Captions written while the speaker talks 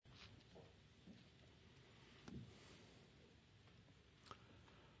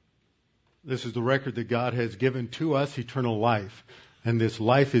This is the record that God has given to us, eternal life. And this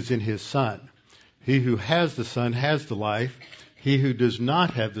life is in His Son. He who has the Son has the life. He who does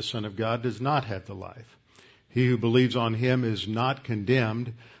not have the Son of God does not have the life. He who believes on Him is not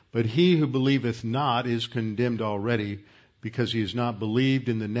condemned, but he who believeth not is condemned already, because he has not believed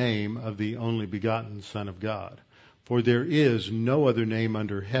in the name of the only begotten Son of God. For there is no other name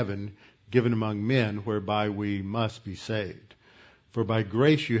under heaven given among men whereby we must be saved. For by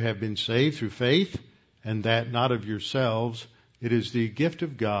grace you have been saved through faith, and that not of yourselves. It is the gift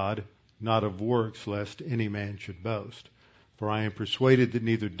of God, not of works, lest any man should boast. For I am persuaded that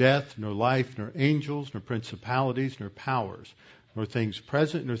neither death, nor life, nor angels, nor principalities, nor powers, nor things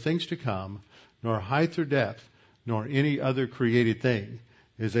present, nor things to come, nor height or depth, nor any other created thing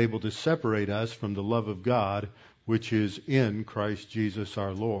is able to separate us from the love of God, which is in Christ Jesus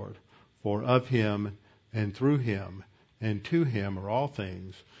our Lord. For of Him, and through Him, and to Him are all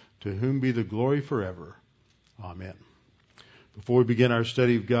things, to whom be the glory forever. Amen. Before we begin our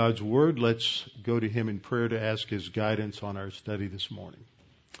study of God's Word, let's go to Him in prayer to ask His guidance on our study this morning.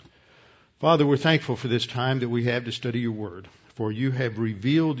 Father, we're thankful for this time that we have to study Your Word. For You have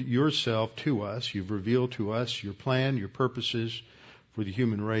revealed Yourself to us. You've revealed to us Your plan, Your purposes for the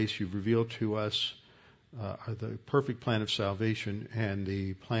human race. You've revealed to us the perfect plan of salvation and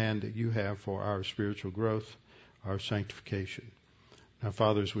the plan that You have for our spiritual growth, our sanctification. Now,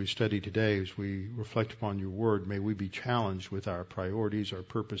 Father, as we study today, as we reflect upon Your Word, may we be challenged with our priorities, our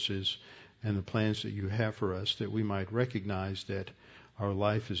purposes, and the plans that You have for us, that we might recognize that our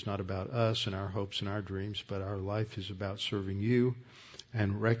life is not about us and our hopes and our dreams, but our life is about serving You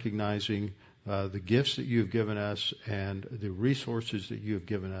and recognizing the gifts that You have given us and the resources that You have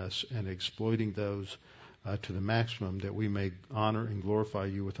given us and exploiting those to the maximum, that we may honor and glorify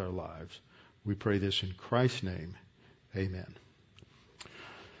You with our lives. We pray this in Christ's name. Amen.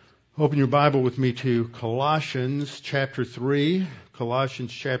 Open your Bible with me to Colossians chapter 3.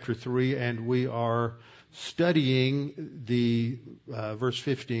 Colossians chapter 3, and we are studying the verse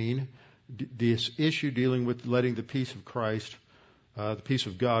 15, this issue dealing with letting the peace of Christ, the peace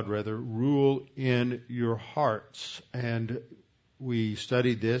of God rather, rule in your hearts. And we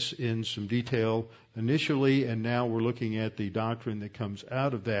studied this in some detail initially, and now we're looking at the doctrine that comes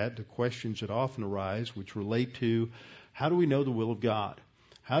out of that, the questions that often arise, which relate to how do we know the will of God?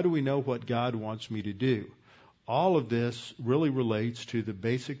 How do we know what God wants me to do? All of this really relates to the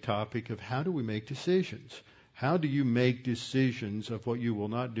basic topic of how do we make decisions? How do you make decisions of what you will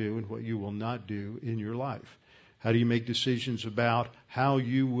not do and what you will not do in your life? How do you make decisions about how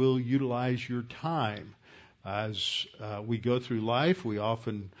you will utilize your time? As we go through life, we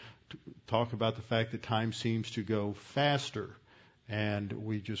often talk about the fact that time seems to go faster, and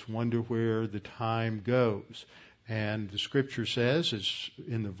we just wonder where the time goes. And the Scripture says, is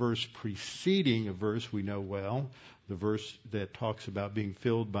in the verse preceding a verse we know well, the verse that talks about being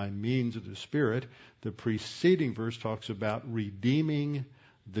filled by means of the Spirit, the preceding verse talks about redeeming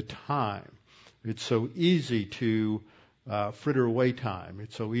the time. It's so easy to fritter away time.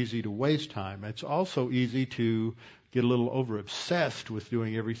 It's so easy to waste time. It's also easy to get a little over-obsessed with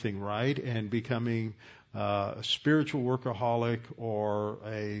doing everything right and becoming a spiritual workaholic or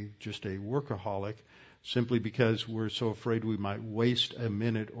just a workaholic, simply because we're so afraid we might waste a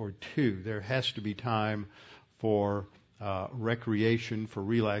minute or two. There has to be time for recreation, for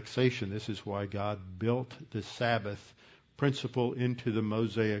relaxation. This is why God built the Sabbath principle into the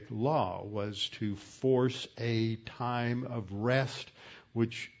Mosaic law, was to force a time of rest,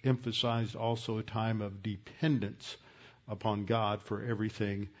 which emphasized also a time of dependence upon God for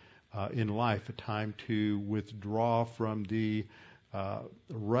everything in life, a time to withdraw from the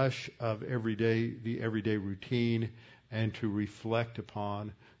rush of the everyday routine, and to reflect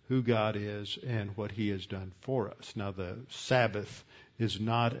upon who God is and what He has done for us. Now, the Sabbath is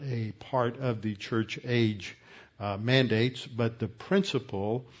not a part of the church age mandates, but the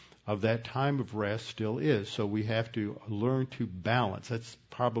principle of that time of rest still is. So we have to learn to balance. That's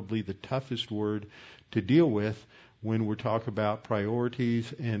probably the toughest word to deal with when we're talking about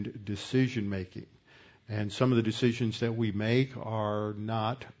priorities and decision making. And some of the decisions that we make are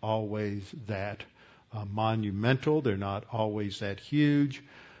not always that monumental. They're not always that huge.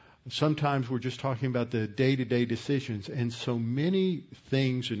 Sometimes we're just talking about the day-to-day decisions. And so many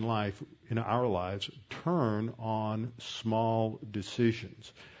things in life, in our lives, turn on small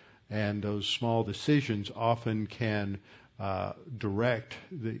decisions. And those small decisions often can direct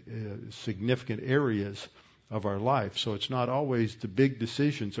the significant areas of our life. So it's not always the big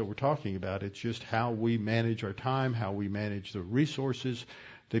decisions that we're talking about. It's just how we manage our time, how we manage the resources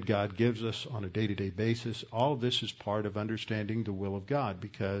that God gives us on a day-to-day basis. All of this is part of understanding the will of God,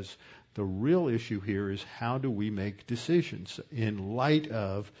 because the real issue here is how do we make decisions in light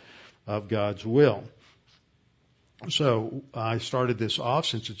of God's will. So I started this off,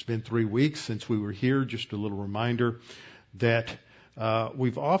 since it's been 3 weeks since we were here, just a little reminder that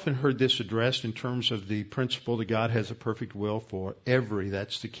we've often heard this addressed in terms of the principle that God has a perfect will for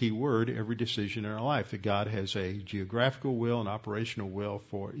that's the key word, every decision in our life, that God has a geographical will, an operational will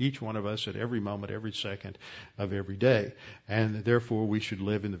for each one of us at every moment, every second of every day. And that therefore we should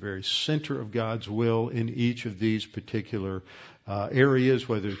live in the very center of God's will in each of these particular areas,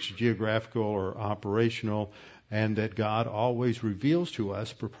 whether it's geographical or operational, and that God always reveals to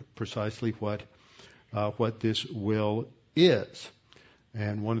us precisely what this will is.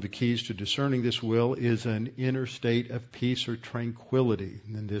 And one of the keys to discerning this will is an inner state of peace or tranquility.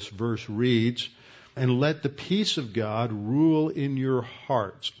 And this verse reads, "And let the peace of God rule in your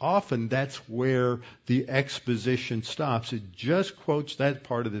hearts." Often that's where the exposition stops. It just quotes that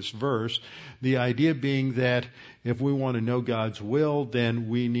part of this verse. The idea being that if we want to know God's will, then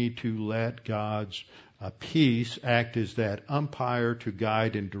we need to let God's peace act as that umpire to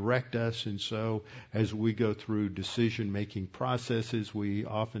guide and direct us. And so as we go through decision-making processes, we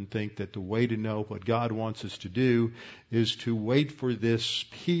often think that the way to know what God wants us to do is to wait for this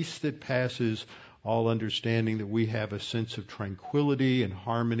peace that passes all understanding, that we have a sense of tranquility and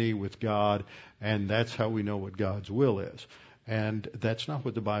harmony with God, and that's how we know what God's will is. And that's not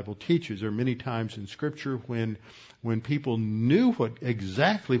what the Bible teaches. There are many times in Scripture when people knew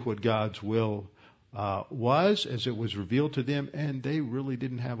exactly what God's will was as it was revealed to them, and they really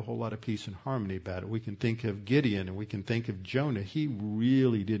didn't have a whole lot of peace and harmony about it. We can think of Gideon and we can think of Jonah. He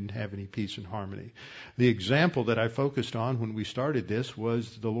really didn't have any peace and harmony. The example that I focused on when we started this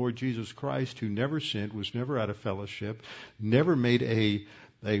was the Lord Jesus Christ, who never sinned, was never out of fellowship, never made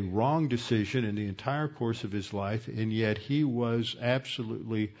a wrong decision in the entire course of his life, and yet he was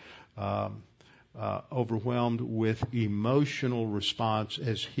absolutely overwhelmed with emotional response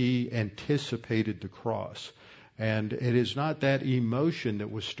as he anticipated the cross. And it is not that emotion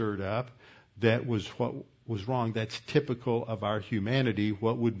that was stirred up that was what was wrong. That's typical of our humanity.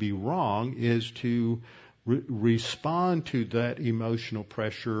 What would be wrong is to respond to that emotional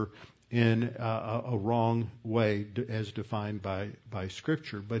pressure in a wrong way as defined by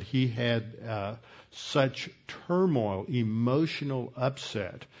Scripture. But he had such turmoil, emotional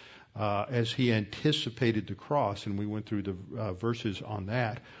upset, as he anticipated the cross, and we went through the verses on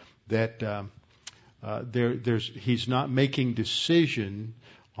that he's not making decision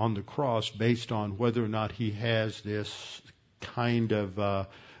on the cross based on whether or not he has this kind of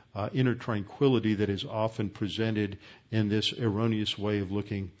inner tranquility that is often presented in this erroneous way of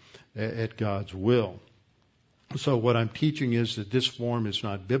looking at God's will. So what I'm teaching is that this form is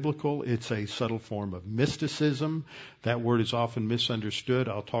not biblical. It's a subtle form of mysticism. That word is often misunderstood.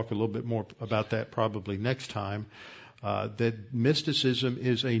 I'll talk a little bit more about that probably next time. That mysticism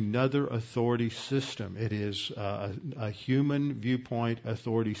is another authority system. It is a human viewpoint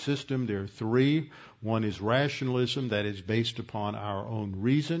authority system. There are three. One is rationalism, that is based upon our own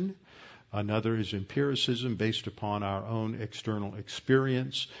reason. Another is empiricism, based upon our own external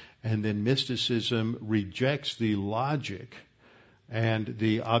experience. And then mysticism rejects the logic and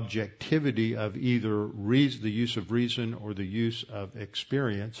the objectivity of either the use of reason or the use of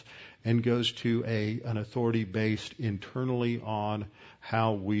experience, and goes to an authority based internally on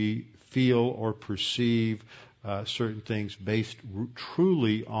how we feel or perceive certain things, based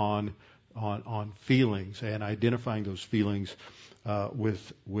truly on feelings and identifying those feelings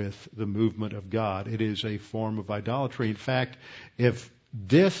with the movement of God. It is a form of idolatry. In fact, if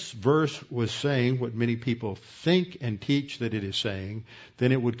this verse was saying what many people think and teach that it is saying,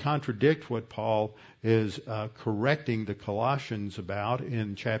 then it would contradict what Paul is correcting the Colossians about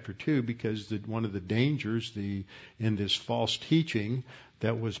in chapter 2, because one of the dangers in this false teaching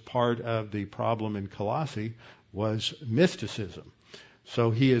that was part of the problem in Colossae was mysticism. So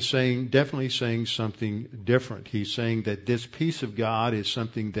he is definitely saying something different. He's saying that this peace of God is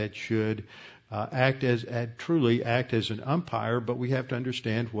something that should truly act as an umpire, but we have to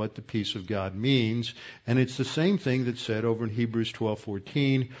understand what the peace of God means. And it's the same thing that's said over in Hebrews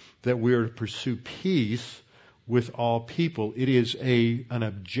 12:14, that we are to pursue peace with all people. It is an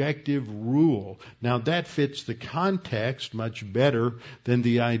objective rule. Now that fits the context much better than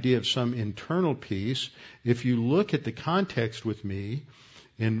the idea of some internal peace. If you look at the context with me,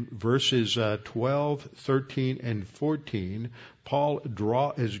 in verses 12, 13, and 14, Paul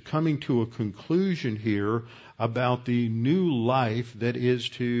is coming to a conclusion here about the new life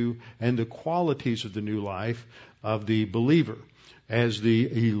and the qualities of the new life of the believer. as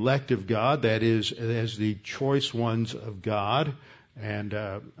the elect of God, that is, as the choice ones of God. And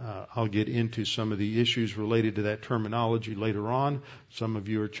I'll get into some of the issues related to that terminology later on. Some of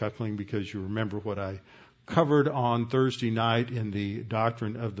you are chuckling because you remember what I covered on Thursday night in the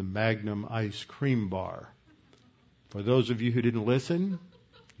doctrine of the Magnum ice cream bar. For those of you who didn't listen,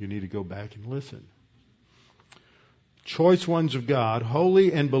 you need to go back and listen. Choice ones of God,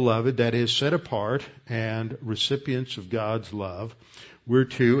 holy and beloved, that is, set apart and recipients of God's love. We're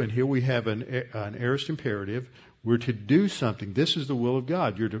to, and here we have an aorist imperative, we're to do something. This is the will of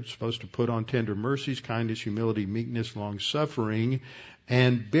God. You're supposed to put on tender mercies, kindness, humility, meekness, long-suffering,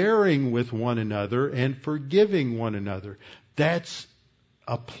 and bearing with one another and forgiving one another. That's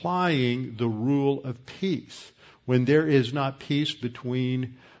applying the rule of peace. When there is not peace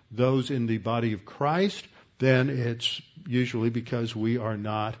between those in the body of Christ, then it's usually because we are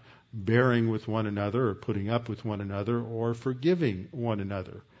not bearing with one another or putting up with one another or forgiving one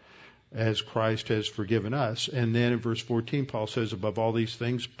another as Christ has forgiven us. And then in verse 14, Paul says, above all these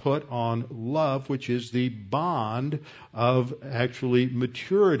things, put on love, which is the bond of actually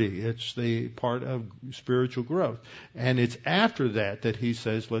maturity. It's the part of spiritual growth. And it's after that that he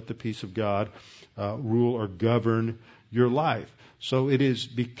says, let the peace of God rule or govern your life. So it is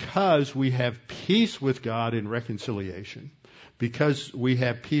because we have peace with God in reconciliation, because we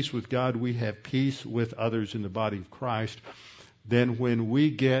have peace with God, we have peace with others in the body of Christ. Then when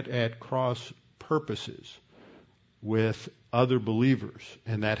we get at cross purposes with other believers,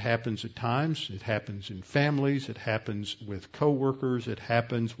 and that happens at times, it happens in families, it happens with coworkers, it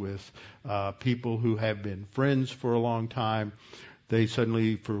happens with people who have been friends for a long time, they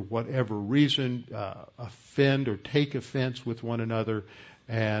suddenly, for whatever reason, offend or take offense with one another,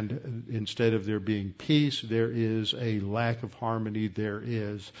 and instead of there being peace, there is a lack of harmony, there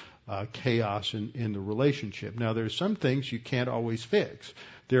is chaos in the relationship. Now, there are some things you can't always fix.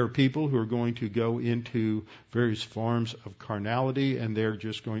 There are people who are going to go into various forms of carnality, and they're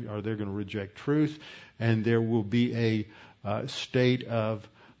going to reject truth, and there will be a state of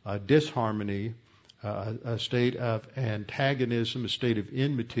disharmony, a state of antagonism, a state of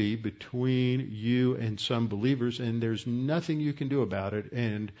enmity between you and some believers, and there's nothing you can do about it,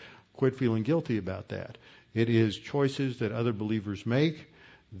 and quit feeling guilty about that. It is choices that other believers make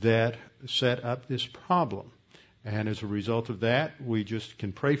that set up this problem. And as a result of that, we just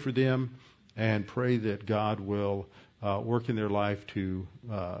can pray for them and pray that God will work in their life to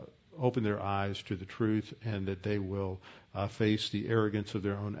open their eyes to the truth, and that they will face the arrogance of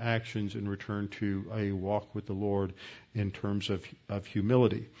their own actions and return to a walk with the Lord in terms of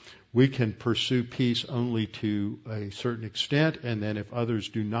humility. We can pursue peace only to a certain extent, and then if others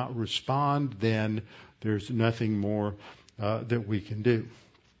do not respond, then there's nothing more that we can do.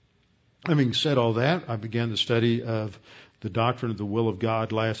 Having said all that, I began the study of the doctrine of the will of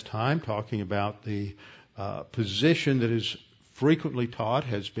God last time, talking about the position that is frequently taught,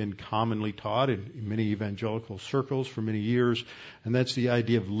 has been commonly taught in many evangelical circles for many years, and that's the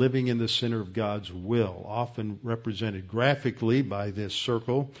idea of living in the center of God's will, often represented graphically by this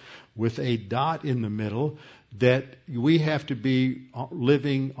circle with a dot in the middle, that we have to be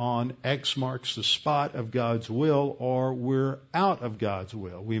living on X marks the spot of God's will, or we're out of God's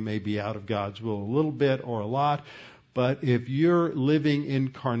will. We may be out of God's will a little bit or a lot, but if you're living in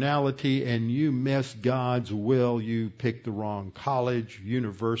carnality and you miss God's will, you pick the wrong college,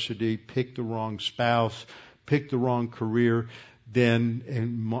 university, pick the wrong spouse, pick the wrong career,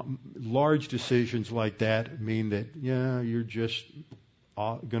 then large decisions like that mean that, you're just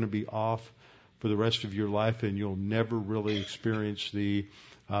going to be off for the rest of your life, and you'll never really experience the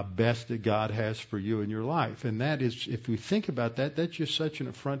best that God has for you in your life. And that is, if we think about that, that's just such an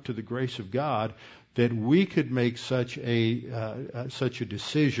affront to the grace of God that we could make such a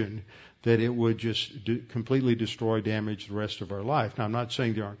decision that it would just completely destroy, damage the rest of our life. Now, I'm not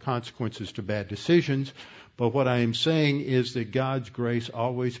saying there aren't consequences to bad decisions, but what I am saying is that God's grace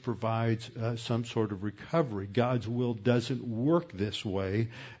always provides some sort of recovery. God's will doesn't work this way,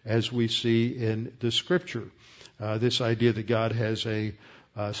 as we see in the Scripture. This idea that God has a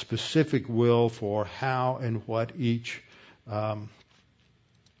specific will for how and what each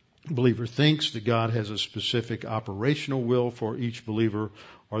believer thinks, that God has a specific operational will for each believer,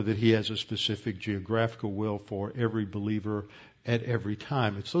 or that He has a specific geographical will for every believer at every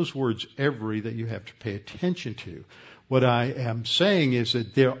time. It's those words "every" that you have to pay attention to. What I am saying is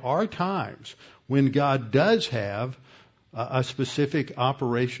that there are times when God does have a specific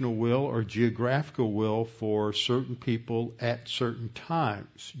operational will or geographical will for certain people at certain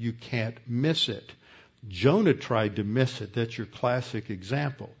times. You can't miss it. Jonah tried to miss it. That's your classic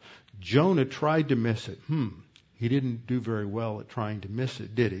example. Jonah tried to miss it. He didn't do very well at trying to miss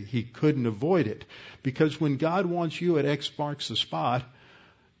it, did he? He couldn't avoid it. Because when God wants you at X marks the spot,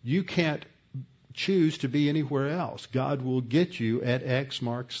 you can't choose to be anywhere else. God will get you at X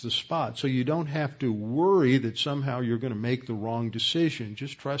marks the spot. So you don't have to worry that somehow you're going to make the wrong decision.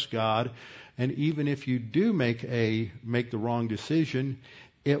 Just trust God. And even if you do make the wrong decision,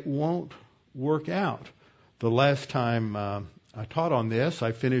 it won't work out. The last time I taught on this,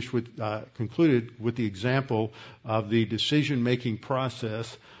 I concluded with the example of the decision-making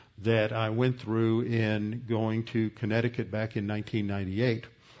process that I went through in going to Connecticut back in 1998.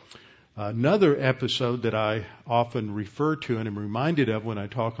 Another episode that I often refer to and am reminded of when I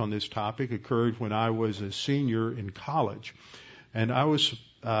talk on this topic occurred when I was a senior in college, and I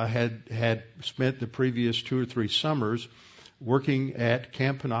had spent the previous 2 or 3 summers working at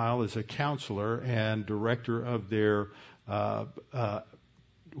Camp Peniel as a counselor and director of their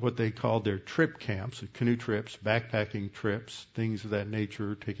what they called their trip camps, canoe trips, backpacking trips, things of that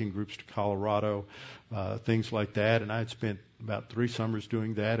nature, taking groups to Colorado, things like that. And I had spent about 3 summers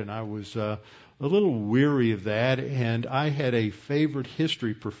doing that, and I was a little weary of that. And I had a favorite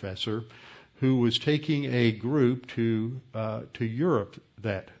history professor who was taking a group to Europe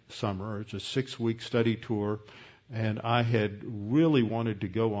that summer. It's a 6-week study tour, and I had really wanted to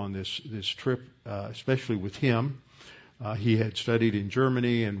go on this trip, especially with him. He had studied in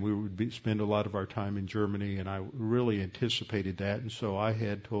Germany, and we would spend a lot of our time in Germany, and I really anticipated that. And so I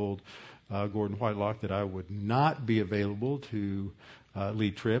had told Gordon Whitelock that I would not be available to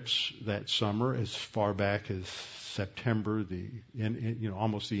lead trips that summer, as far back as September,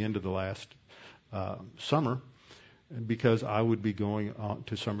 almost the end of the last summer, because I would be going on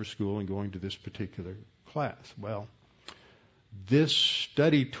to summer school and going to this particular class. Well, this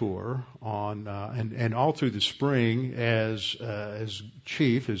study tour on and all through the spring, as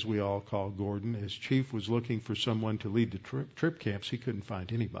chief, as we all call Gordon, as chief was looking for someone to lead the trip camps, he couldn't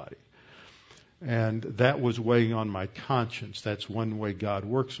find anybody. And that was weighing on my conscience. That's one way God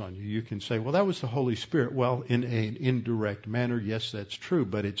works on you. You can say, well, that was the Holy Spirit. Well, in an indirect manner, yes, that's true,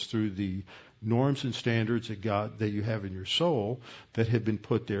 but it's through the norms and standards that you have in your soul that have been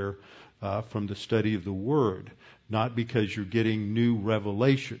put there from the study of the Word, not because you're getting new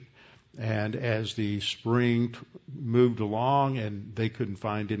revelation. And as the spring moved along and they couldn't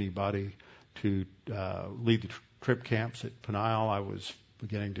find anybody to lead the trip camps at Peniel, I was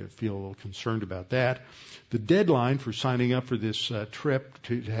beginning to feel a little concerned about that. The deadline for signing up for this trip,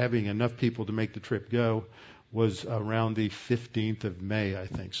 to having enough people to make the trip go, was around the 15th of May, I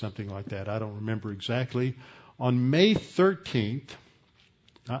think, something like that. I don't remember exactly. On May 13th,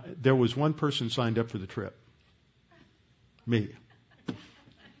 there was one person signed up for the trip. Me.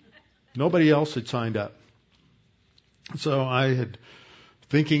 Nobody else had signed up. So I had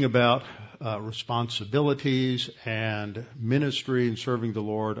thinking about responsibilities and ministry and serving the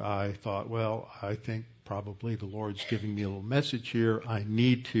Lord. I thought, well, I think probably the Lord's giving me a little message here. I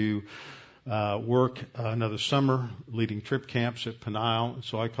need to work another summer leading trip camps at Peniel.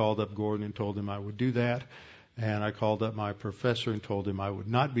 So I called up Gordon and told him I would do that. And I called up my professor and told him I would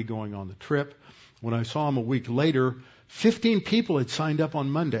not be going on the trip. When I saw him a week later, 15 people had signed up on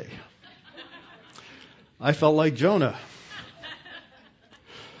Monday. I felt like Jonah.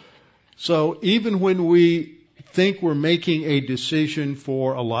 So even when we think we're making a decision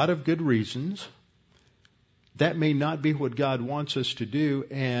for a lot of good reasons, that may not be what God wants us to do,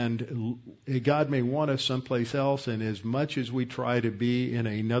 and God may want us someplace else, and as much as we try to be in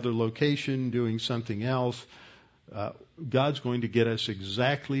another location doing something else, God's going to get us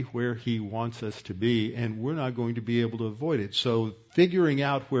exactly where He wants us to be, and we're not going to be able to avoid it. So figuring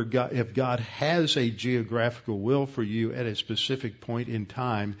out if God has a geographical will for you at a specific point in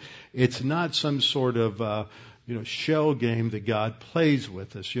time, it's not some sort of shell game that God plays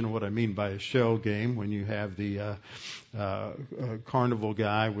with us. You know what I mean by a shell game, when you have the carnival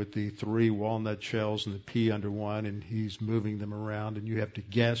guy with the 3 walnut shells and the pea under one, and he's moving them around, and you have to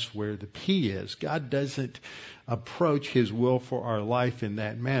guess where the pea is. God doesn't approach His will for our life in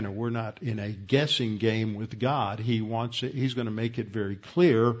that manner. We're not in a guessing game with God. He's going to make it very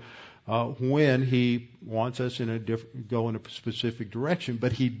clear when He wants us go in a specific direction,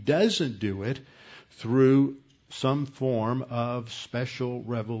 but He doesn't do it through some form of special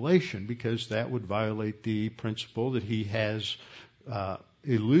revelation, because that would violate the principle that He has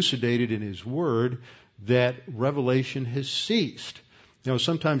elucidated in His Word, that revelation has ceased.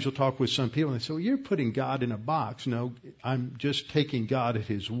 Sometimes you'll talk with some people and they say, well, you're putting God in a box. No, I'm just taking God at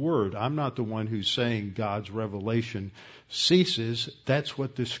His Word. I'm not the one who's saying God's revelation ceases. That's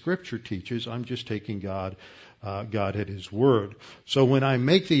what the Scripture teaches. I'm just taking God at His Word. So when I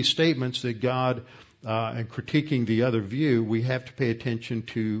make these statements that God and critiquing the other view, we have to pay attention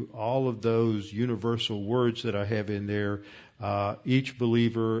to all of those universal words that I have in there. Each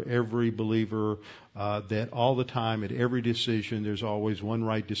believer, every believer, that all the time at every decision, there's always one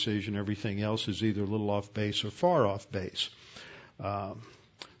right decision. Everything else is either a little off base or far off base.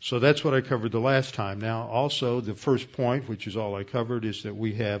 So that's what I covered the last time. Now, also, the first point, which is all I covered, is that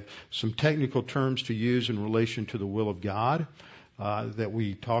we have some technical terms to use in relation to the will of God that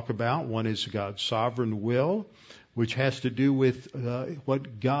we talk about. One is God's sovereign will, which has to do with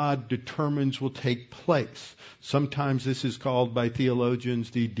what God determines will take place. Sometimes this is called by theologians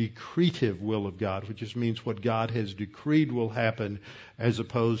the decretive will of God, which just means what God has decreed will happen as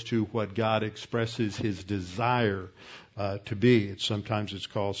opposed to what God expresses his desire to be. Sometimes it's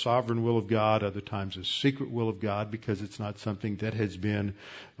called sovereign will of God, other times it's secret will of God, because it's not something that has been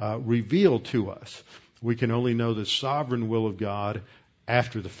revealed to us. We can only know the sovereign will of God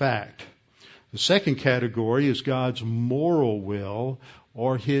after the fact. The second category is God's moral will,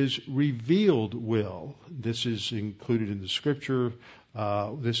 or his revealed will. This is included in the scripture.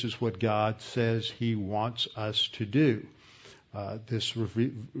 This is what God says he wants us to do. This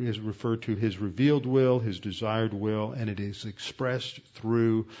is referred to his revealed will, his desired will, and it is expressed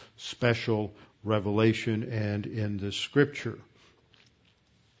through special revelation and in the scripture.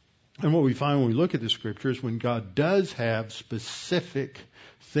 And what we find when we look at the scripture is when God does have specific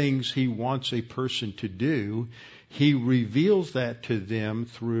things he wants a person to do, he reveals that to them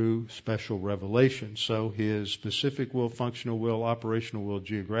through special revelation. So his specific will, functional will, operational will,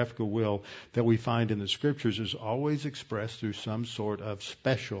 geographical will that we find in the scriptures is always expressed through some sort of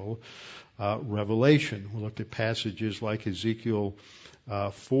special revelation. We looked at passages like Ezekiel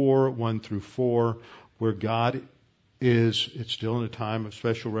 4, 1 through 4, where God it's still in a time of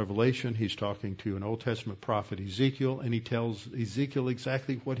special revelation. He's talking to an Old Testament prophet, Ezekiel, and he tells Ezekiel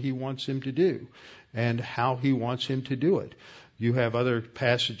exactly what he wants him to do and how he wants him to do it. You have other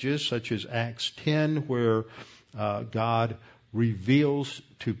passages such as Acts 10 where God reveals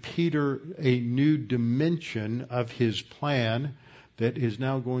to Peter a new dimension of his plan that is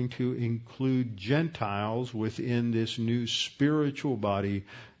now going to include Gentiles within this new spiritual body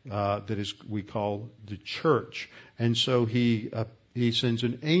that is we call the church. And so he sends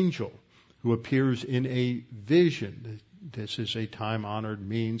an angel who appears in a vision. This is a time-honored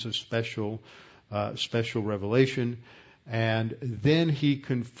means of special revelation. And then he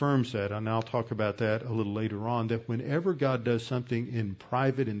confirms that, and I'll talk about that a little later on, that whenever God does something in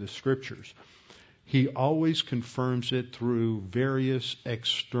private in the scriptures, he always confirms it through various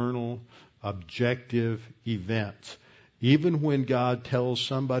external objective events. Even when God tells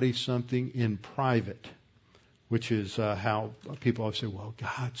somebody something in private, which is how people always say, well,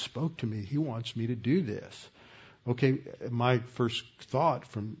 God spoke to me. He wants me to do this. Okay, my first thought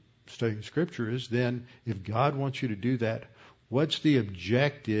from studying Scripture is then, if God wants you to do that, what's the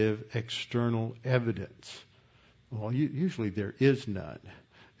objective external evidence? Well, usually there is none.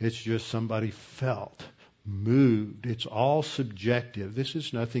 It's just somebody felt, moved. It's all subjective. This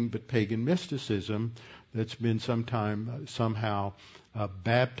is nothing but pagan mysticism that's been somehow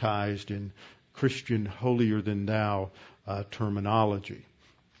baptized in Christian holier-than-thou terminology.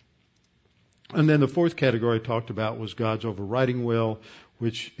 And then the fourth category I talked about was God's overriding will,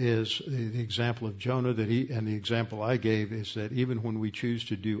 which is the example of Jonah and the example I gave is that even when we choose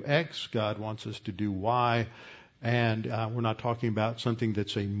to do X, God wants us to do Y. And we're not talking about something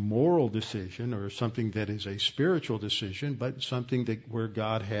that's a moral decision or something that is a spiritual decision, but something where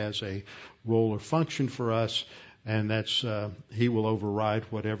God has a role or function for us, and that's he will override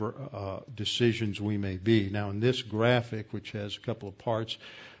whatever decisions we may be. Now, in this graphic, which has a couple of parts,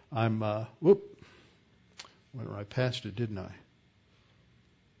 went right past it, didn't I?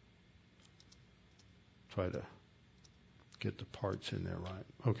 Try to get the parts in there right.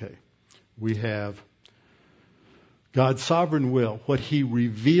 Okay. We have God's sovereign will, what he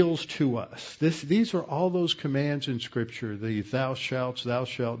reveals to us. These are all those commands in Scripture, the thou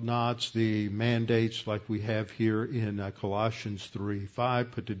shalt nots, the mandates like we have here in Colossians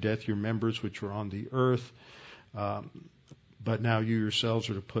 3:5, put to death your members which are on the earth. But now you yourselves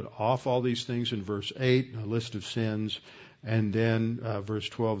are to put off all these things in verse 8, a list of sins. And then verse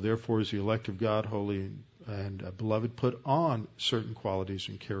 12, therefore is the elect of God holy and beloved, put on certain qualities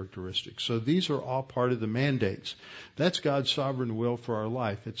and characteristics. So these are all part of the mandates. That's God's sovereign will for our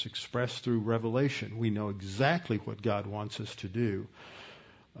life. It's expressed through revelation. We know exactly what God wants us to do.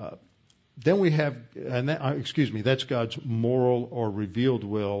 Then we have, that's God's moral or revealed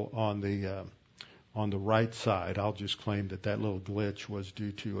will on the right side. I'll just claim that little glitch was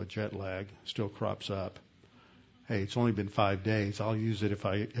due to a jet lag. Still crops up. Hey, it's only been 5 days. I'll use it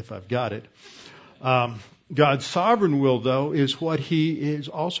if I've got it. God's sovereign will, though, is what He is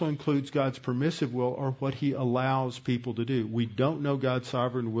also includes God's permissive will, or what He allows people to do. We don't know God's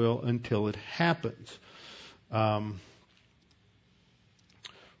sovereign will until it happens. I'll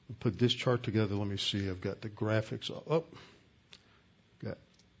put this chart together. Let me see. I've got the graphics. Oh, got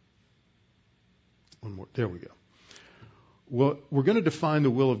one more. There we go. Well, we're going to define the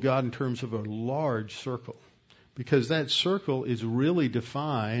will of God in terms of a large circle, because that circle is really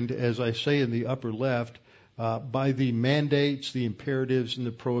defined, as I say in the upper left, by the mandates, the imperatives, and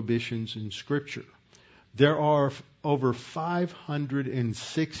the prohibitions in Scripture. There are over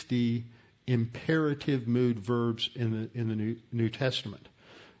 560 imperative mood verbs in the New Testament.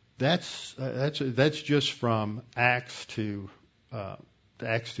 That's just from Acts to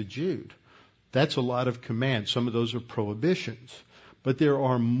Jude. That's a lot of commands. Some of those are prohibitions. But there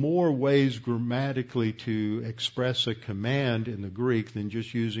are more ways grammatically to express a command in the Greek than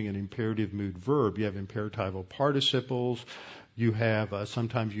just using an imperative mood verb. You have imperatival participles. You have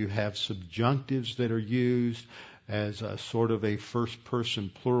sometimes you have subjunctives that are used as a sort of a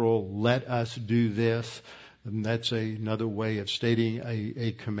first-person plural. Let us do this. And that's another way of stating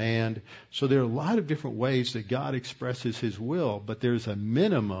a command. So there are a lot of different ways that God expresses His will, but there's a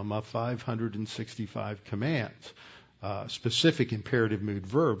minimum of 565 commands. Specific imperative mood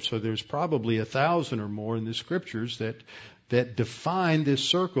verbs. So there's probably 1,000 or more in the Scriptures that define this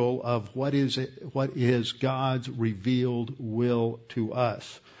circle of what is God's revealed will to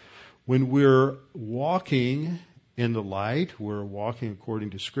us. When we're walking in the light, we're walking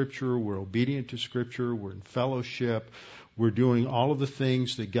according to Scripture, we're obedient to Scripture, we're in fellowship, we're doing all of the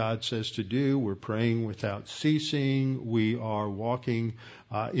things that God says to do. We're praying without ceasing. We are walking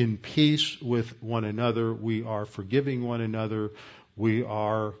in peace with one another. We are forgiving one another. We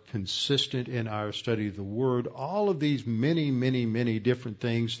are consistent in our study of the Word. All of these many, many, many different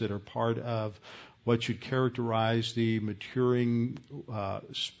things that are part of what should characterize the maturing,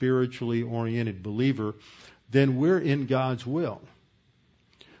 spiritually oriented believer, then we're in God's will.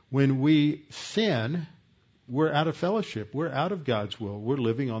 When we sin, we're out of fellowship. We're out of God's will. We're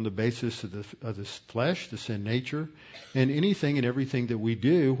living on the basis of the flesh, the sin nature, and anything and everything that we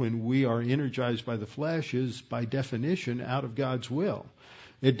do when we are energized by the flesh is, by definition, out of God's will.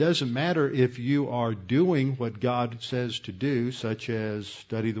 It doesn't matter if you are doing what God says to do, such as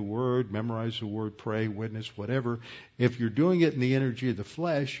study the Word, memorize the Word, pray, witness, whatever. If you're doing it in the energy of the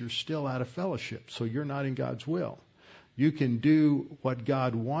flesh, you're still out of fellowship, so you're not in God's will. You can do what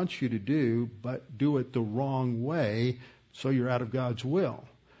God wants you to do, but do it the wrong way, so you're out of God's will.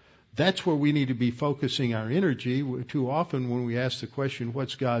 That's where we need to be focusing our energy. Too often when we ask the question,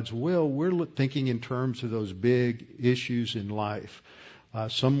 what's God's will, we're thinking in terms of those big issues in life.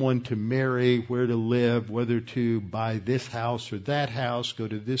 Someone to marry, where to live, whether to buy this house or that house, go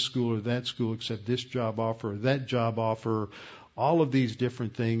to this school or that school, accept this job offer or that job offer, all of these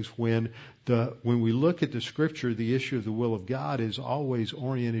different things. When we look at the Scripture, the issue of the will of God is always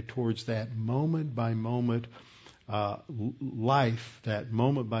oriented towards that moment by moment life, that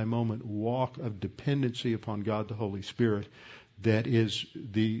moment by moment walk of dependency upon God the Holy Spirit that's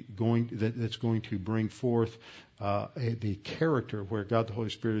going to bring forth the character where God the Holy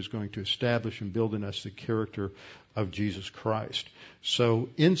Spirit is going to establish and build in us the character of Jesus Christ. So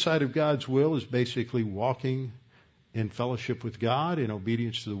inside of God's will is basically walking in fellowship with God, in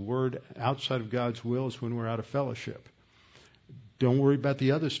obedience to the Word. Outside of God's will is when we're out of fellowship. Don't worry about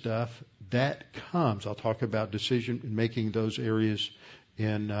the other stuff. That comes. I'll talk about decision making, those areas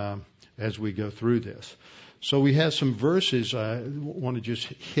as we go through this. So we have some verses I want to just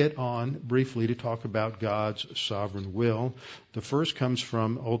hit on briefly to talk about God's sovereign will. The first comes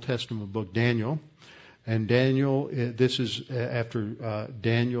from Old Testament book Daniel. And Daniel, this is after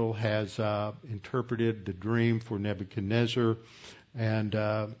Daniel has interpreted the dream for Nebuchadnezzar.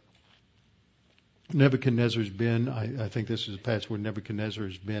 And Nebuchadnezzar's been, I think this is a passage where Nebuchadnezzar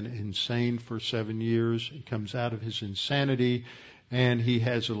has been insane for 7 years. He comes out of his insanity, and he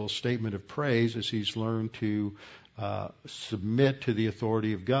has a little statement of praise as he's learned to submit to the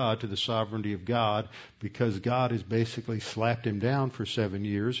authority of God, to the sovereignty of God, because God has basically slapped him down for 7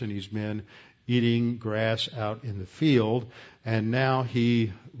 years, and he's been eating grass out in the field, and now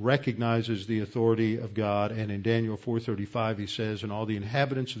he recognizes the authority of God. And in Daniel 4:35 he says, and all the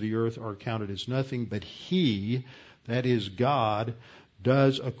inhabitants of the earth are counted as nothing, but he, that is God,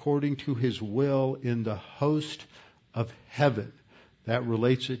 does according to his will in the host of heaven. That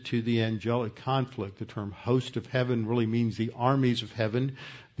relates it to the angelic conflict. The term host of heaven really means the armies of heaven.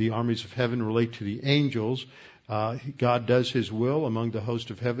 The armies of heaven relate to the angels. God does his will among the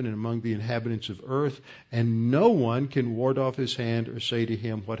host of heaven and among the inhabitants of earth, and no one can ward off his hand or say to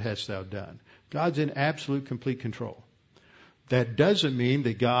him, what hast thou done? God's in absolute, complete control. That doesn't mean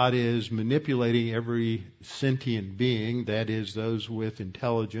that God is manipulating every sentient being, that is, those with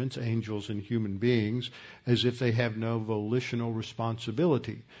intelligence, angels and human beings, as if they have no volitional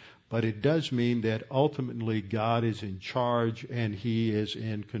responsibility. But it does mean that ultimately God is in charge and he is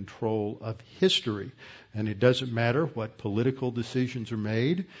in control of history. And it doesn't matter what political decisions are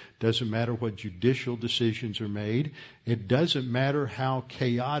made, doesn't matter what judicial decisions are made, it doesn't matter how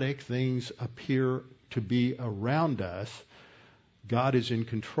chaotic things appear to be around us. God is in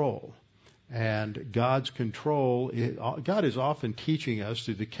control. And God's control, God is often teaching us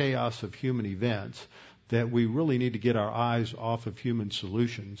through the chaos of human events that we really need to get our eyes off of human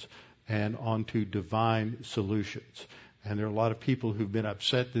solutions and onto divine solutions. And there are a lot of people who've been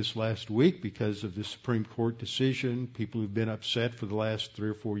upset this last week because of the Supreme Court decision, people who've been upset for the last 3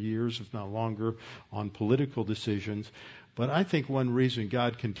 or 4 years, if not longer, on political decisions. But I think one reason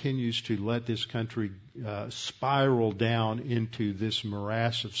God continues to let this country spiral down into this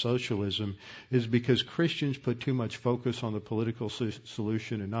morass of socialism is because Christians put too much focus on the political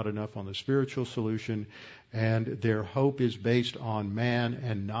solution and not enough on the spiritual solution, and their hope is based on man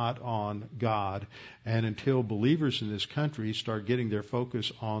and not on God. And until believers in this country start getting their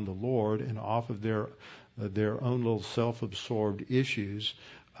focus on the Lord and off of their own little self-absorbed issues,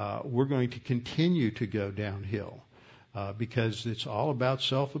 we're going to continue to go downhill. Because it's all about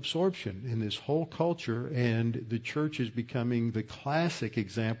self-absorption in this whole culture, and the church is becoming the classic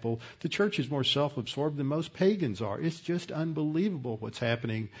example. The church is more self-absorbed than most pagans are. It's just unbelievable what's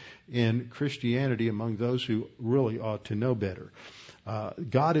happening in Christianity among those who really ought to know better.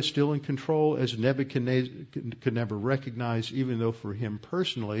 God is still in control, as Nebuchadnezzar could never recognize, even though for him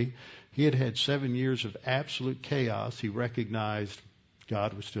personally, he had had 7 years of absolute chaos. He recognized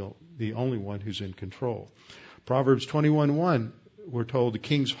God was still the only one who's in control. Proverbs 21:1, we're told the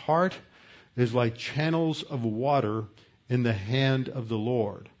king's heart is like channels of water in the hand of the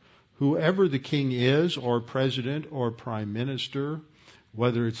Lord. Whoever the king is, or president, or prime minister,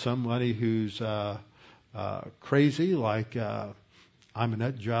 whether it's somebody who's crazy, like I'm a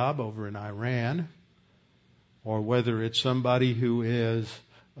nut job over in Iran, or whether it's somebody who is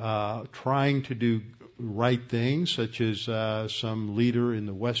trying to do right things, such as some leader in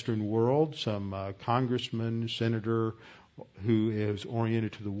the Western world, some congressman, senator who is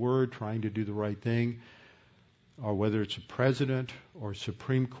oriented to the Word, trying to do the right thing, or whether it's a president or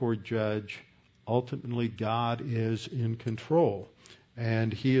Supreme Court judge, ultimately God is in control.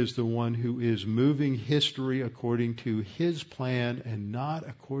 And He is the one who is moving history according to His plan and not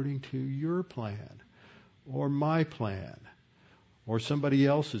according to your plan or my plan or somebody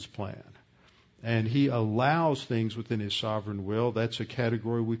else's plan. And He allows things within His sovereign will. That's a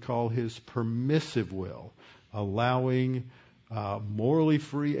category we call His permissive will, allowing morally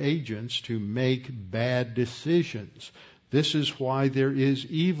free agents to make bad decisions. This is why there is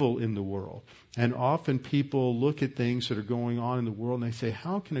evil in the world. And often people look at things that are going on in the world and they say,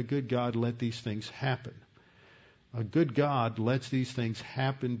 how can a good God let these things happen? A good God lets these things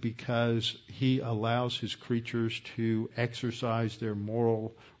happen because He allows His creatures to exercise their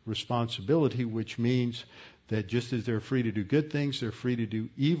moral responsibility, which means that just as they're free to do good things, they're free to do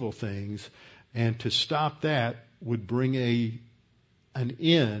evil things. And to stop that would bring an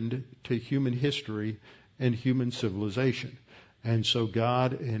end to human history and human civilization. And so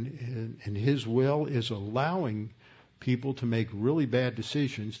God, in His will, is allowing people to make really bad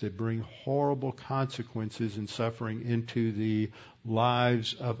decisions that bring horrible consequences and suffering into the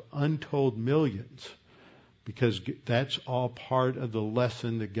lives of untold millions, because that's all part of the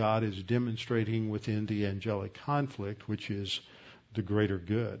lesson that God is demonstrating within the angelic conflict, which is the greater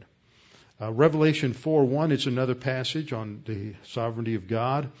good. Revelation 4:1 is another passage on the sovereignty of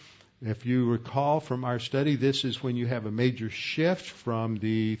God. If you recall from our study, this is when you have a major shift from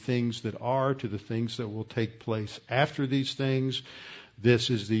the things that are to the things that will take place after these things. This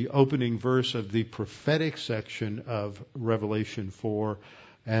is the opening verse of the prophetic section of Revelation 4.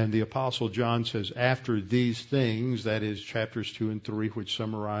 And the Apostle John says, after these things, that is chapters 2 and 3, which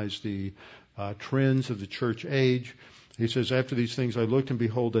summarize the trends of the church age. He says, after these things I looked, and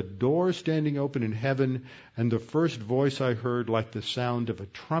behold, a door standing open in heaven, and the first voice I heard like the sound of a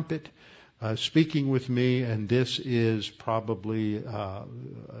trumpet speaking with me, and this is probably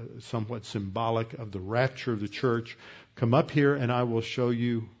somewhat symbolic of the rapture of the church. Come up here, and I will show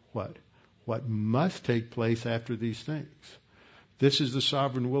you what must take place after these things. This is the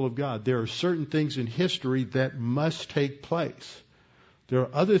sovereign will of God. There are certain things in history that must take place. There are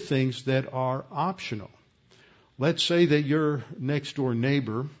other things that are optional. Let's say that your next door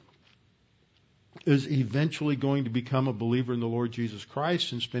neighbor is eventually going to become a believer in the Lord Jesus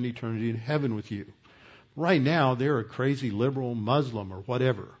Christ and spend eternity in heaven with you. Right now, they're a crazy liberal Muslim or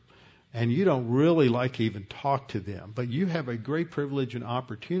whatever, and you don't really like to even talk to them. But you have a great privilege and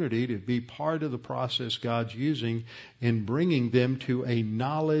opportunity to be part of the process God's using in bringing them to a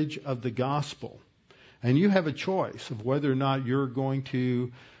knowledge of the gospel. And you have a choice of whether or not you're going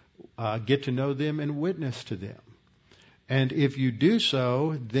to get to know them and witness to them. And if you do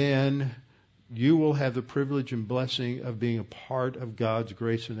so, then you will have the privilege and blessing of being a part of God's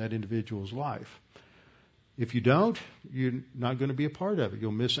grace in that individual's life. If you don't, you're not going to be a part of it.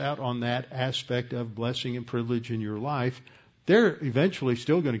 You'll miss out on that aspect of blessing and privilege in your life. They're eventually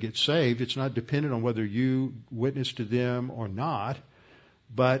still going to get saved. It's not dependent on whether you witness to them or not,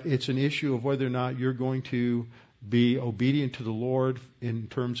 but it's an issue of whether or not you're going to be obedient to the Lord in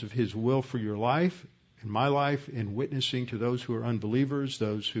terms of His will for your life, in my life, in witnessing to those who are unbelievers,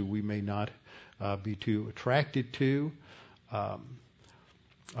 those who we may not be too attracted to. I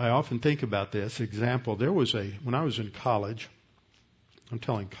often think about this example. When I was in college, I'm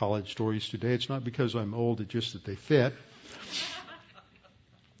telling college stories today. It's not because I'm old, it's just that they fit.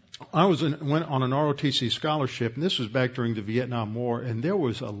 I went on an ROTC scholarship, and this was back during the Vietnam War, and there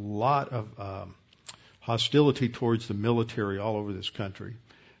was a lot of hostility towards the military all over this country.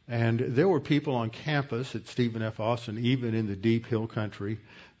 And there were people on campus at Stephen F. Austin, even in the deep hill country,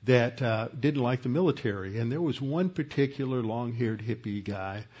 that didn't like the military. And there was one particular long-haired hippie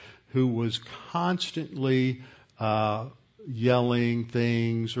guy who was constantly yelling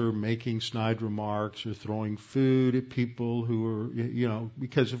things or making snide remarks or throwing food at people who were,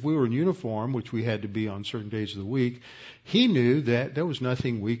 because if we were in uniform, which we had to be on certain days of the week, he knew that there was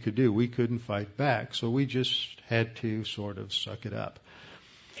nothing we could do. We couldn't fight back. So we just had to sort of suck it up.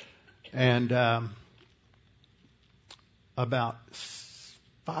 And about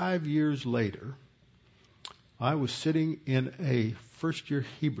 5 years later, I was sitting in a first-year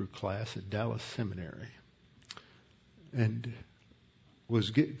Hebrew class at Dallas Seminary and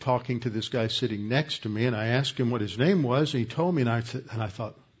was talking to this guy sitting next to me, and I asked him what his name was, and he told me, and I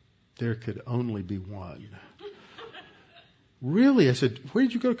thought, there could only be one. Really? I said, where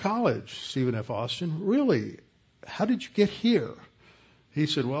did you go to college, Stephen F. Austin? Really? How did you get here? He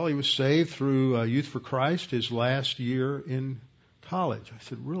said, well, he was saved through Youth for Christ his last year in college. I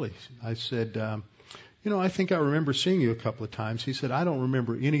said, really? I said, I think I remember seeing you a couple of times. He said, I don't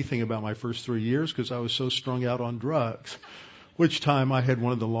remember anything about my first 3 years because I was so strung out on drugs, which time I had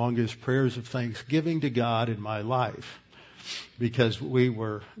one of the longest prayers of thanksgiving to God in my life because we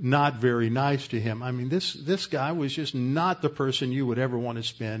were not very nice to him. I mean, this guy was just not the person you would ever want to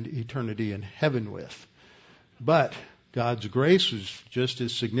spend eternity in heaven with. But God's grace was just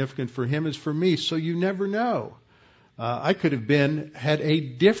as significant for him as for me, so you never know. I could have had a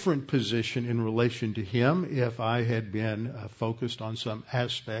different position in relation to him if I had been focused on some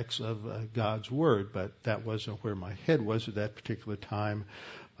aspects of God's Word, but that wasn't where my head was at that particular time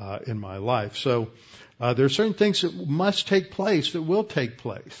in my life. So there are certain things that must take place, that will take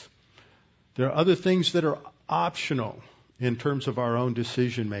place. There are other things that are optional in terms of our own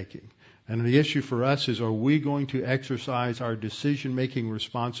decision making. And the issue for us is, are we going to exercise our decision-making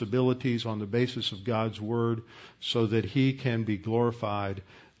responsibilities on the basis of God's Word so that He can be glorified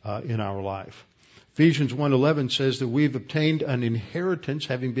in our life? Ephesians 1:11 says that we've obtained an inheritance,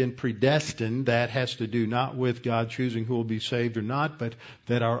 having been predestined. That has to do not with God choosing who will be saved or not, but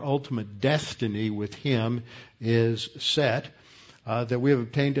that our ultimate destiny with Him is set. That we have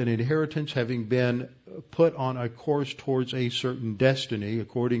obtained an inheritance, having been put on a course towards a certain destiny,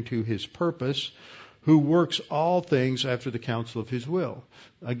 according to His purpose, who works all things after the counsel of His will.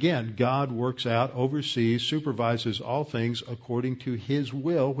 Again, God works out, oversees, supervises all things according to His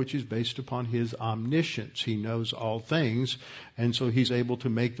will, which is based upon His omniscience. He knows all things, and so He's able to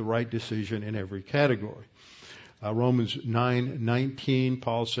make the right decision in every category. Romans 9:19,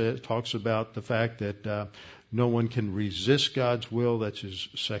 Paul talks about the fact that no one can resist God's will. That's his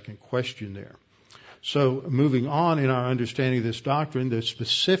second question there. So moving on in our understanding of this doctrine, the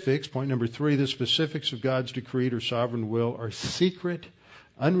specifics, point number 3, the specifics of God's decreed or sovereign will are secret,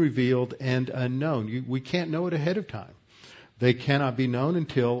 unrevealed, and unknown. We can't know it ahead of time. They cannot be known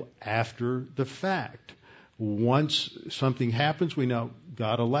until after the fact. Once something happens, we know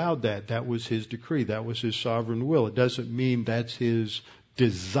God allowed that. That was His decree. That was His sovereign will. It doesn't mean that's His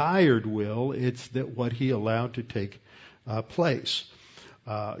desired will. It's that what He allowed to take place.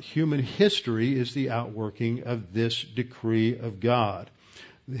 Human history is the outworking of this decree of God.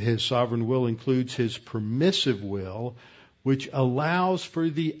 His sovereign will includes His permissive will, which allows for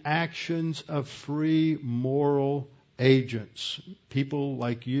the actions of free moral agents, people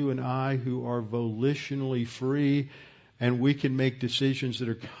like you and I who are volitionally free, and we can make decisions that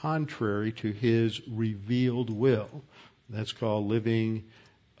are contrary to His revealed will. That's called living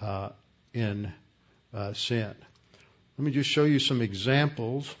in sin. Let me just show you some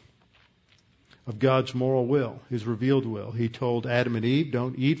examples of God's moral will, His revealed will. He told Adam and Eve,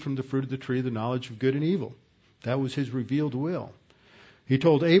 don't eat from the fruit of the tree of the knowledge of good and evil. That was His revealed will. He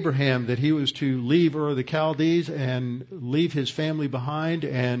told Abraham that he was to leave Ur of the Chaldees and leave his family behind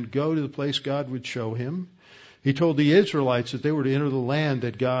and go to the place God would show him. He told the Israelites that they were to enter the land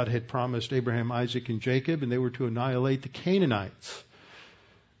that God had promised Abraham, Isaac, and Jacob, and they were to annihilate the Canaanites.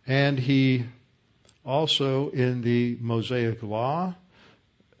 And He also, in the Mosaic Law,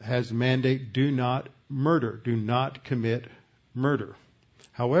 has the mandate, do not murder, do not commit murder.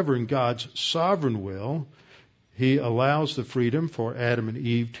 However, in God's sovereign will, He allows the freedom for Adam and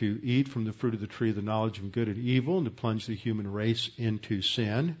Eve to eat from the fruit of the tree of the knowledge of good and evil and to plunge the human race into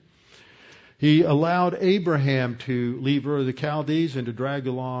sin. He allowed Abraham to leave Ur of the Chaldees and to drag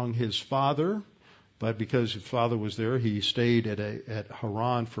along his father, but because his father was there, he stayed at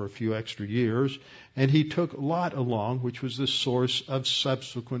Haran for a few extra years, and he took Lot along, which was the source of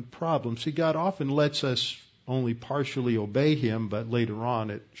subsequent problems. See, God often lets us only partially obey Him, but later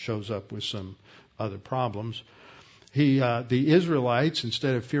on it shows up with some other problems. The Israelites,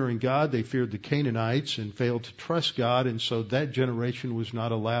 instead of fearing God, they feared the Canaanites and failed to trust God, and so that generation was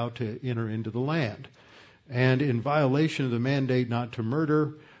not allowed to enter into the land. And in violation of the mandate not to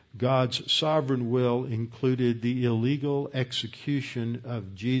murder, God's sovereign will included the illegal execution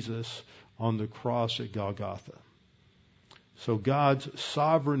of Jesus on the cross at Golgotha. So God's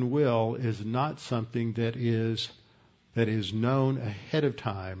sovereign will is not something that is known ahead of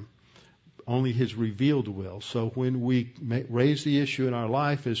time, only His revealed will. So when we raise the issue in our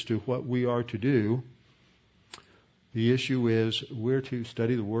life as to what we are to do, the issue is we're to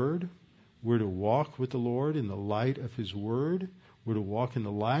study the Word, we're to walk with the Lord in the light of His Word, we're to walk in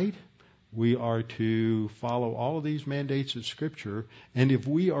the light, we are to follow all of these mandates of Scripture, and if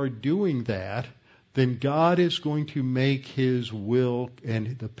we are doing that, then God is going to make His will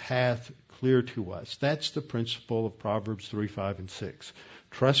and the path clear to us. That's the principle of Proverbs 3, 5, and 6.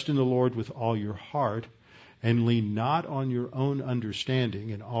 Trust in the Lord with all your heart, and lean not on your own understanding.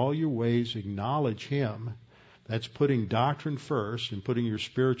 In all your ways acknowledge Him. That's putting doctrine first and putting your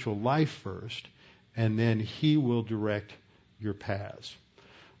spiritual life first, and then He will direct your paths.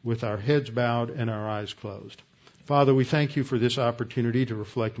 With our heads bowed and our eyes closed. Father, we thank You for this opportunity to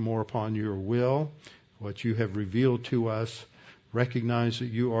reflect more upon Your will, what You have revealed to us. Recognize that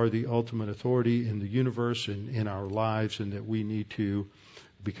You are the ultimate authority in the universe and in our lives, and that we need to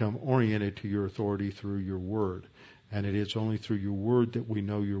become oriented to Your authority through Your Word. And it is only through Your Word that we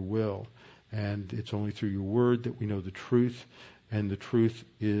know Your will. And it's only through Your Word that we know the truth, and the truth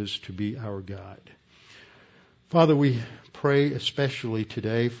is to be our guide. Father, we pray especially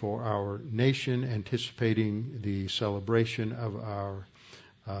today for our nation, anticipating the celebration of our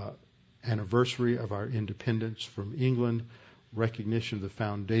anniversary of our independence from England, recognition of the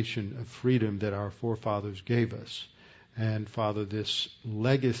foundation of freedom that our forefathers gave us. And Father, this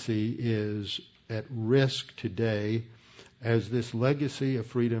legacy is at risk today, as this legacy of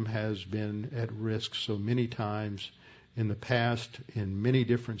freedom has been at risk so many times in the past, in many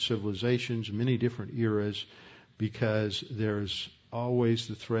different civilizations, many different eras, because there's always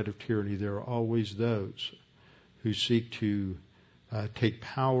the threat of tyranny. There are always those who seek to take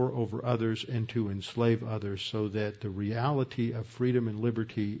power over others and to enslave others, so that the reality of freedom and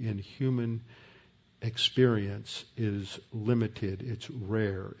liberty in human experience is limited. It's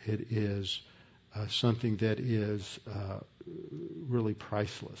rare. It is something that is really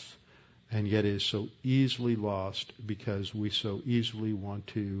priceless, and yet is so easily lost because we so easily want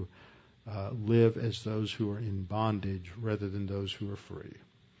to live as those who are in bondage rather than those who are free.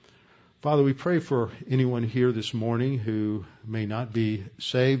 Father, we pray for anyone here this morning who may not be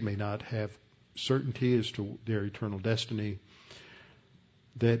saved, may not have certainty as to their eternal destiny,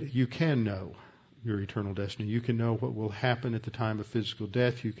 that You can know your eternal destiny. You can know what will happen at the time of physical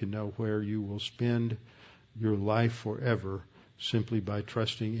death. You can know where you will spend your life forever simply by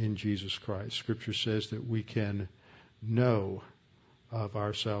trusting in Jesus Christ. Scripture says that we can know of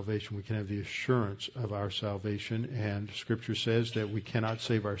our salvation. We can have the assurance of our salvation. And Scripture says that we cannot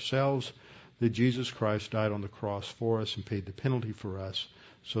save ourselves, that Jesus Christ died on the cross for us and paid the penalty for us,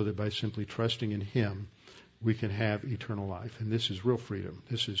 so that by simply trusting in Him, we can have eternal life. And this is real freedom.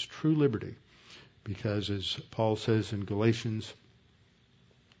 This is true liberty. Because as Paul says in Galatians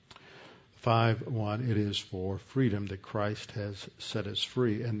 5:1, it is for freedom that Christ has set us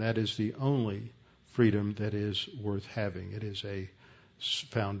free, and that is the only freedom that is worth having. It is a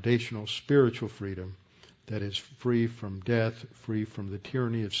foundational spiritual freedom that is free from death, free from the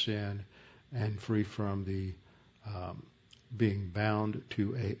tyranny of sin, and free from the being bound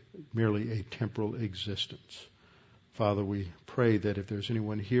to merely a temporal existence. Father, we pray that if there's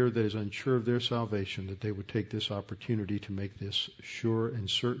anyone here that is unsure of their salvation, that they would take this opportunity to make this sure and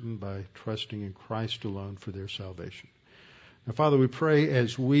certain by trusting in Christ alone for their salvation. Now, Father, we pray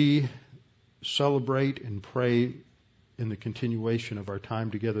as we celebrate and pray in the continuation of our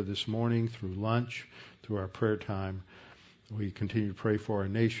time together this morning through lunch, through our prayer time, we continue to pray for our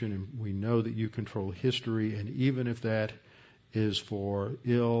nation, and we know that you control history, and even if that is for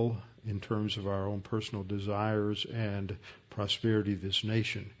ill in terms of our own personal desires and prosperity of this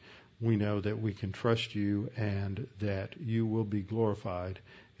nation, we know that we can trust you and that you will be glorified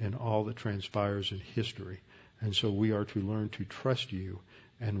in all that transpires in history. And so we are to learn to trust you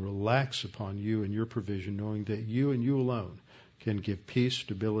and relax upon you and your provision, knowing that you and you alone can give peace,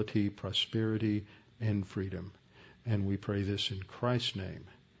 stability, prosperity, and freedom. And we pray this in Christ's name.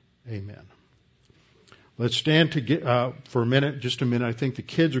 Amen. Let's stand for a minute, just a minute. I think the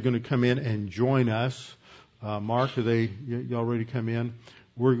kids are going to come in and join us. Mark, y'all ready to come in?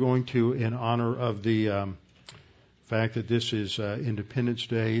 We're going to, in honor of the fact that this is Independence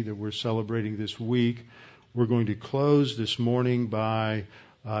Day, that we're celebrating this week, we're going to close this morning by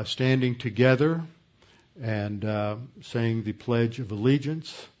standing together and saying the Pledge of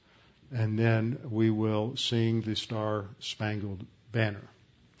Allegiance, and then we will sing the Star-Spangled Banner.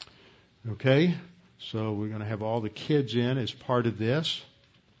 Okay? So we're going to have all the kids in as part of this.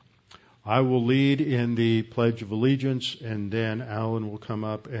 I will lead in the Pledge of Allegiance, and then Alan will come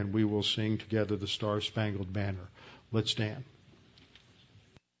up and we will sing together the Star-Spangled Banner. Let's stand.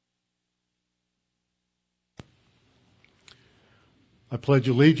 I pledge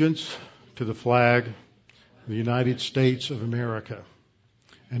allegiance to the flag of the United States of America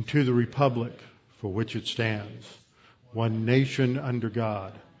and to the republic for which it stands, one nation under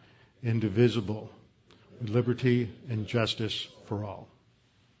God, indivisible, with liberty and justice for all.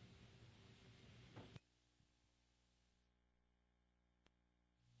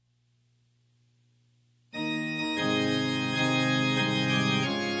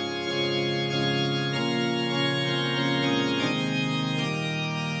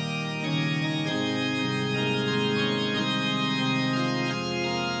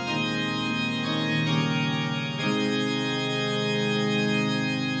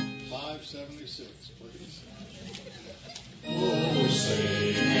 Oh, say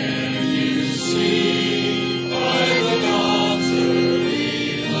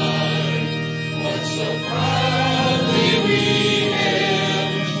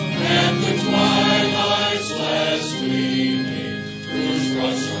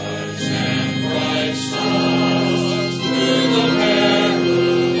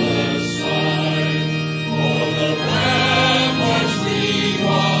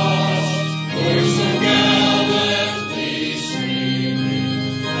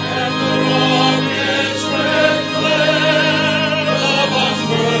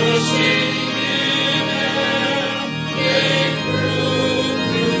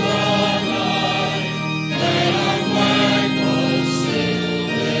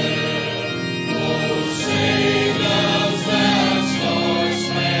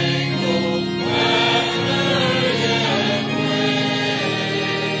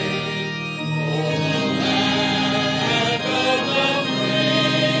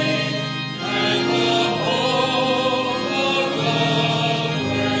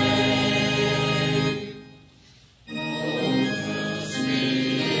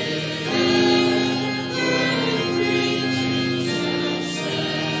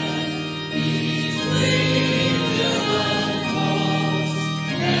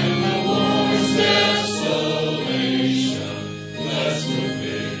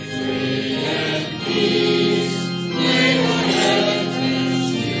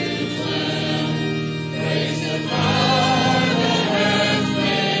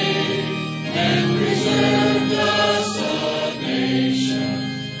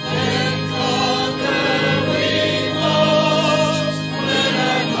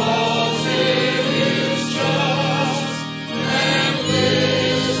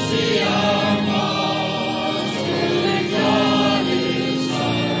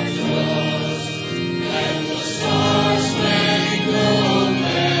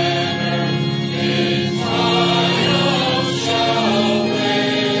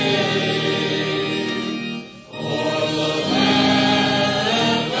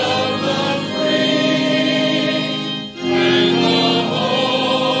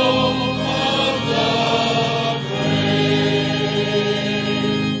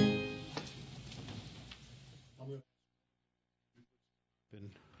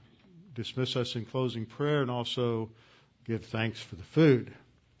dismiss us in closing prayer and also give thanks for the food.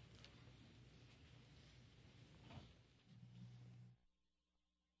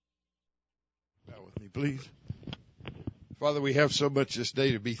 Bow with me, please. Father, we have so much this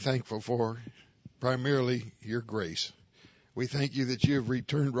day to be thankful for, primarily your grace. We thank you that you have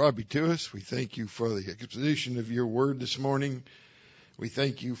returned Robbie to us. We thank you for the exposition of your word this morning. We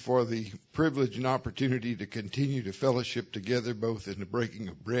thank you for the privilege and opportunity to continue to fellowship together, both in the breaking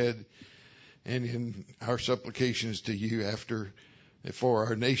of bread and in our supplications to you for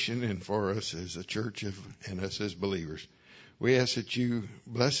our nation and for us as a church and us as believers. We ask that you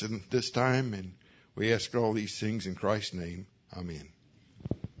bless this time, and we ask all these things in Christ's name. Amen.